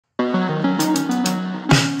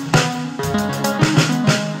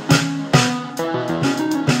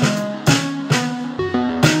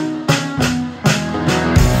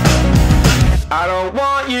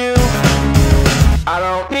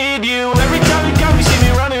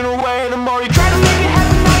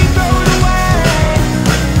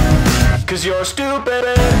'cause you're stupid,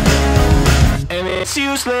 and it's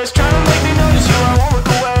useless trying to make me notice you. I won't look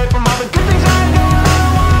away from all the good things I know. I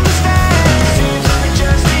don't wanna understand. Seems like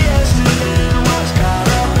just yesterday I was caught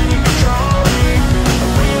up and you control me. I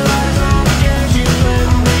realize all the games you played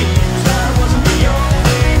with me, that wasn't the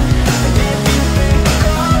only. And if you think you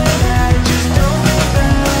call it that, just don't think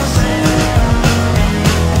that I'll say that.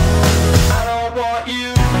 I don't want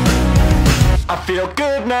you. I feel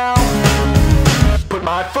good now. Put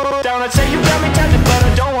my foot down and say you got me tempted, but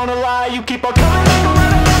I don't wanna lie. You keep on coming back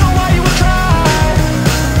around, I don't know why you would try.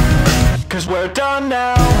 'Cause we're done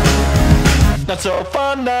now, not so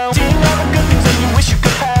fun now. Seeing all the good things that you wish you